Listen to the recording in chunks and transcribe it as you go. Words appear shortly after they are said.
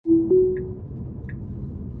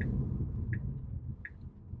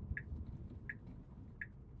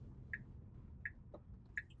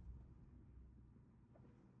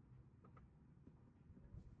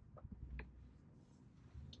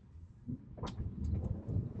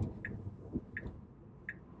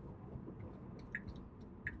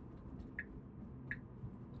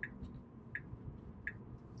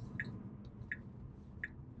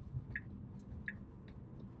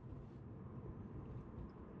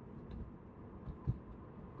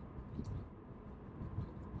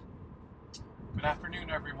Good afternoon,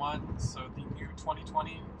 everyone. So the new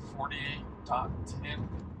 2020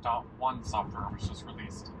 48.10.1 software was just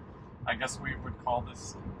released. I guess we would call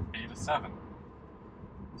this Beta 7.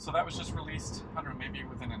 So that was just released, I don't know, maybe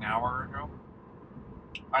within an hour ago.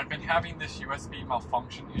 I've been having this USB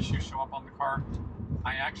malfunction issue show up on the car.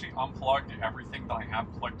 I actually unplugged everything that I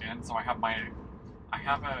have plugged in. So I have a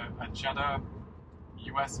Jetta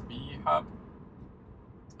USB hub,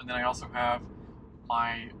 and then I also have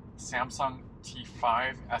my Samsung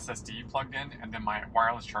T5 SSD plugged in, and then my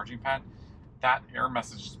wireless charging pad. That error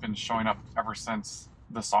message has been showing up ever since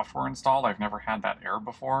the software installed. I've never had that error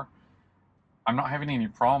before. I'm not having any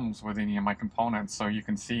problems with any of my components, so you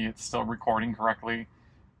can see it's still recording correctly,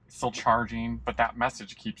 it's still charging, but that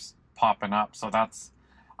message keeps popping up. So that's,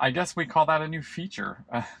 I guess we call that a new feature.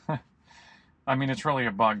 I mean, it's really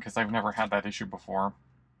a bug because I've never had that issue before.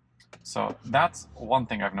 So that's one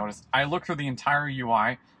thing I've noticed. I looked through the entire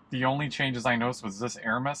UI. The only changes I noticed was this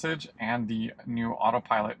error message, and the new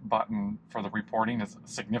autopilot button for the reporting is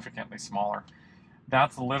significantly smaller.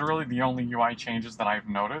 That's literally the only UI changes that I've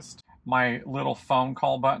noticed. My little phone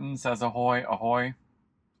call button says ahoy, ahoy,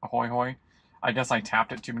 ahoy, hoy. I guess I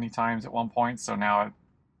tapped it too many times at one point, so now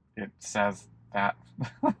it says that,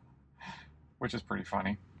 which is pretty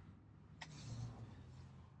funny.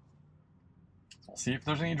 We'll see if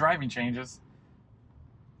there's any driving changes.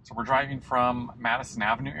 So we're driving from Madison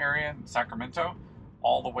Avenue area in Sacramento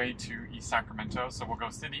all the way to East Sacramento. So we'll go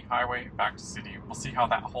city, highway, back to city. We'll see how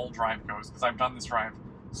that whole drive goes, because I've done this drive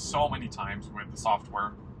so many times with the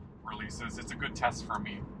software releases. It's a good test for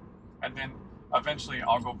me. And then eventually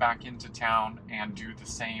I'll go back into town and do the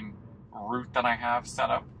same route that I have set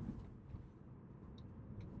up.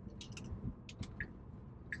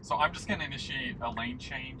 So I'm just going to initiate a lane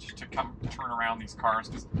change to turn around these cars,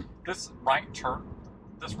 because this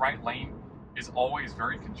right lane is always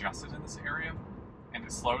very congested in this area, and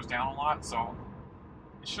it slows down a lot. So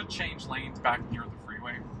it should change lanes back near the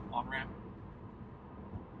freeway on-ramp.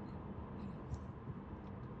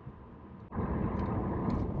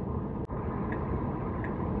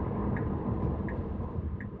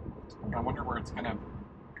 I wonder where it's going to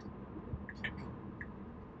kick.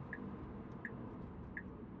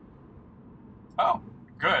 Oh,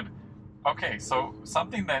 good. Okay, so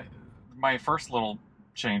something that my first little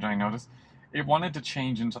change I noticed, it wanted to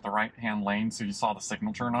change into the right-hand lane, so you saw the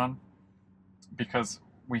signal turn on, because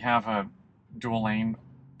we have a dual lane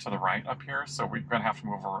to the right up here, so we're going to have to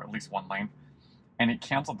move over at least one lane. And it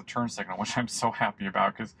canceled the turn signal, which I'm so happy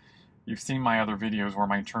about, because you've seen my other videos where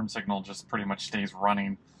my turn signal just pretty much stays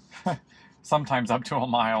running, sometimes up to a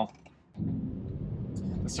mile.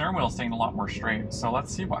 The steering wheel is staying a lot more straight, so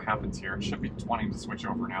let's see what happens here. It should be wanting to switch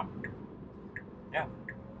over now. Yeah,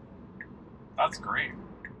 that's great.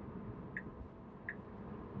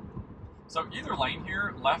 So either lane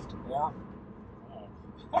here, left or...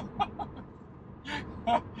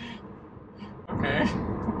 Okay.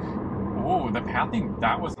 Oh, the pathing,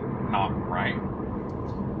 that was not right.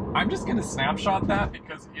 I'm just going to snapshot that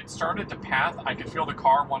because it started to path. I could feel the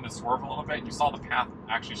car wanted to swerve a little bit. You saw the path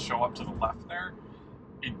actually show up to the left there.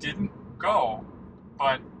 It didn't go,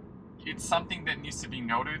 but it's something that needs to be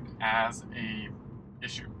noted as a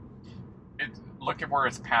issue. Look at where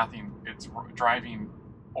it's pathing. It's driving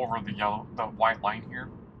over the white line here.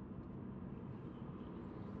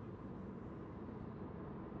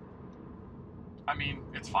 I mean,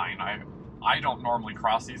 it's fine. I don't normally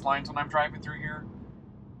cross these lines when I'm driving through here.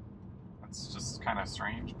 It's just kind of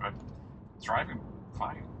strange, but it's driving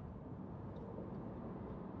fine.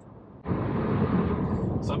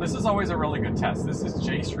 So this is always a really good test. This is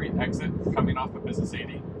J Street exit coming off of Business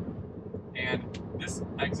 80. And this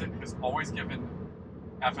exit has always given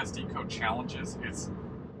FSD code challenges. It's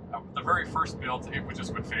the very first builds, it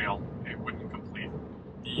would fail. It wouldn't complete.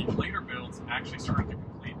 The later builds actually started to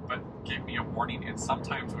complete, but gave me a warning, and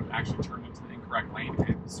sometimes would actually turn into the incorrect lane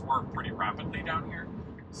and swerve pretty rapidly down here.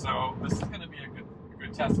 So this is going to be a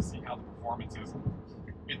good test to see how the performance is.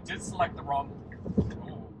 It did selected the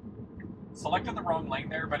wrong lane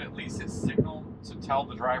there, but at least it signaled to tell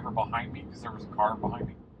the driver behind me, because there was a car behind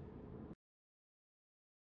me.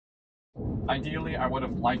 Ideally, I would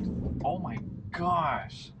have liked... Oh my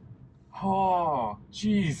gosh. Oh,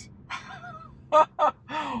 jeez.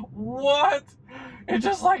 What? It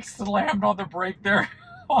just like slammed on the brake there.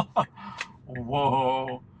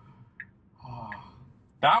 Whoa.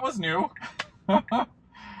 That was new.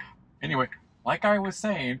 Anyway, like I was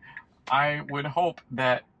saying, I would hope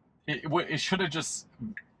that it should have just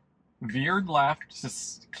veered left to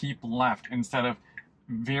keep left instead of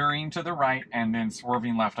veering to the right and then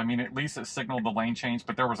swerving left. I mean, at least it signaled the lane change,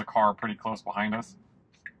 but there was a car pretty close behind us.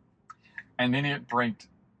 and then it braked.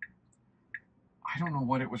 I don't know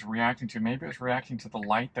what it was reacting to. Maybe it was reacting to the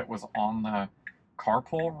light that was on the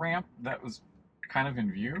carpool ramp that was kind of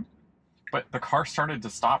in view. But the car started to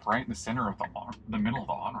stop right in the center of the middle of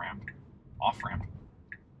the on-ramp, off-ramp.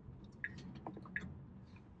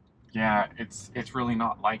 Yeah, it's really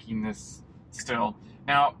not liking this still.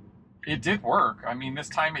 Now, it did work. I mean, this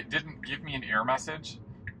time it didn't give me an error message,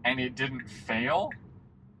 and it didn't fail,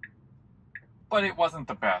 but it wasn't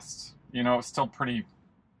the best. You know, it's still pretty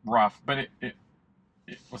rough, but it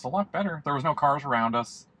was a lot better. There was no cars around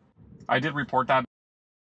us. I did report that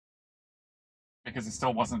because it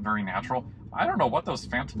still wasn't very natural. I don't know what those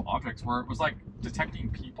phantom objects were. It was like detecting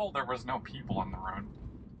people. There was no people on the road.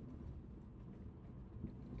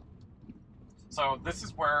 So this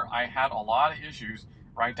is where I had a lot of issues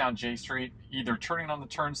right down J Street, either turning on the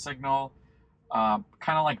turn signal, kind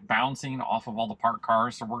of like bouncing off of all the parked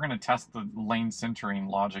cars. So we're going to test the lane centering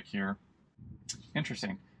logic here.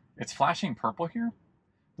 Interesting. It's flashing purple here.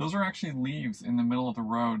 Those are actually leaves in the middle of the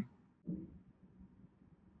road.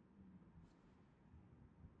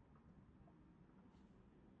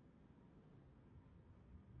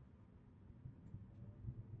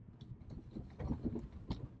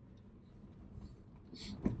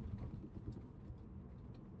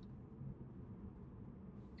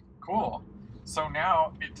 Cool. So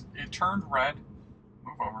now it turned red.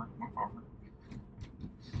 Move over, move over.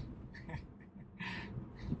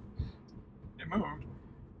 It moved.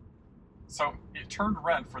 So it turned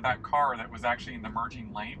red for that car that was actually in the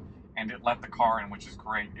merging lane, and it let the car in, which is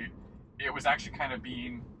great. It was actually kind of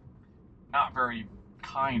being not very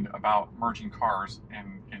kind about merging cars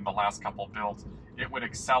in the last couple of builds. It would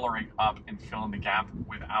accelerate up and fill in the gap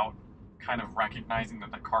without kind of recognizing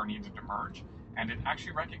that the car needed to merge. And it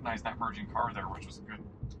actually recognized that merging car there, which was good.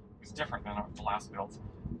 It's different than the last builds.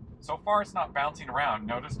 So far, it's not bouncing around.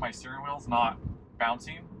 Notice my steering wheel's not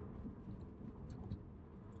bouncing.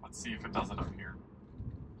 Let's see if it does it up here.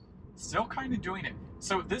 Still kind of doing it.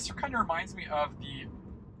 So this kind of reminds me of the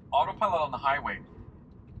autopilot on the highway.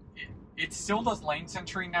 It still does lane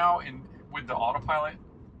centering now with the autopilot,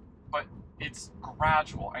 but it's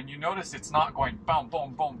gradual. And you notice it's not going boom,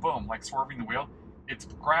 boom, boom, boom, like swerving the wheel. It's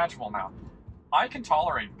gradual now. I can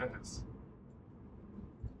tolerate this.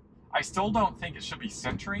 I still don't think it should be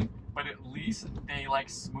centering, but at least they like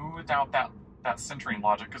smoothed out that centering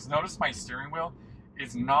logic. Because notice my steering wheel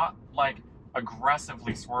is not like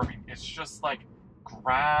aggressively swerving. It's just like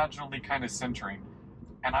gradually kind of centering.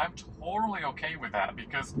 And I'm totally okay with that,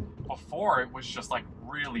 because before it was just like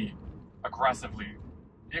really aggressively.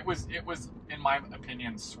 It was in my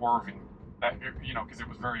opinion swerving, that you know, because it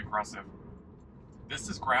was very aggressive. This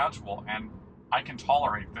is gradual, and I can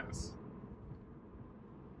tolerate this.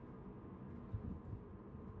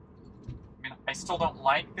 I mean, I still don't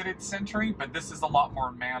like that it's centering, but this is a lot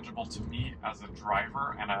more manageable to me as a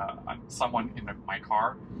driver and someone in my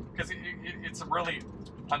car, because it's a really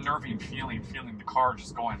unnerving feeling the car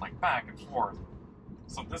just going like back and forth.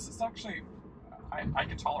 So this is actually, I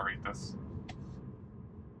can tolerate this.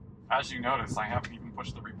 As you notice, I haven't even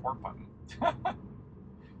pushed the report button.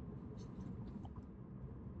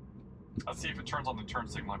 Let's see if it turns on the turn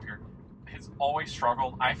signal up here. It's always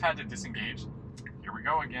struggled. I've had to disengage. Here we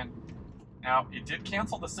go again. Now, it did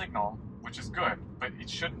cancel the signal, which is good, but it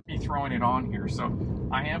shouldn't be throwing it on here. So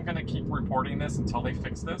I am going to keep reporting this until they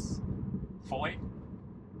fix this fully.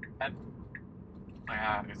 And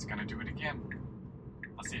it's going to do it again.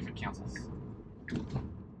 Let's see if it cancels.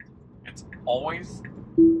 It's always,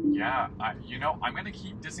 yeah, you know, I'm going to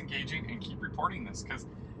keep disengaging and keep reporting this, because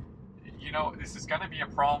you know, this is going to be a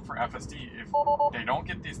problem for FSD. If they don't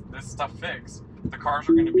get this stuff fixed, the cars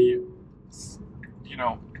are going to be, you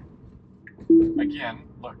know, again,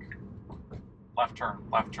 look, left turn,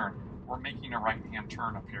 left turn. We're making a right-hand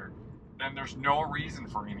turn up here. Then there's no reason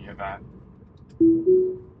for any of that.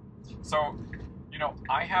 So, you know,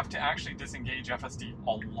 I have to actually disengage FSD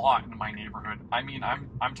a lot in my neighborhood. I mean,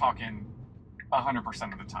 I'm talking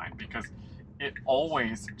 100% of the time, because it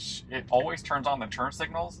always turns on the turn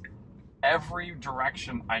signals every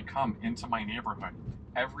direction I come into my neighborhood,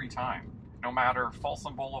 every time. No matter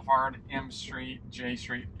Folsom Boulevard, M Street, J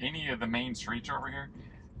Street, any of the main streets over here,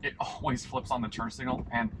 it always flips on the turn signal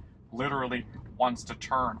and literally wants to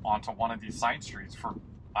turn onto one of these side streets for,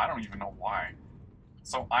 I don't even know why.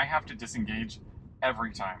 So I have to disengage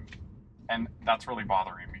every time, and that's really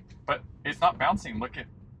bothering me. But it's not bouncing. Look at,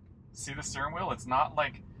 see the steering wheel? It's not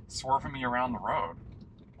like swerving me around the road.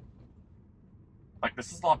 Like,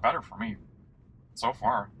 this is a lot better for me so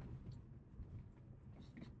far.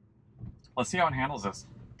 Let's see how it handles this.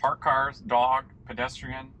 Parked cars, dog,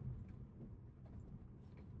 pedestrian.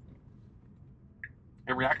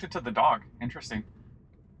 It reacted to the dog. Interesting.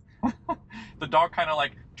 The dog kind of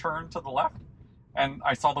like turned to the left, and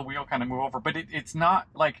I saw the wheel kind of move over. But it's not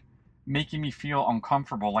like making me feel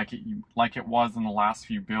uncomfortable like it was in the last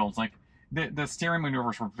few builds. Like the steering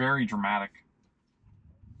maneuvers were very dramatic.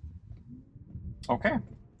 Okay,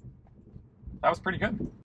 that was pretty good.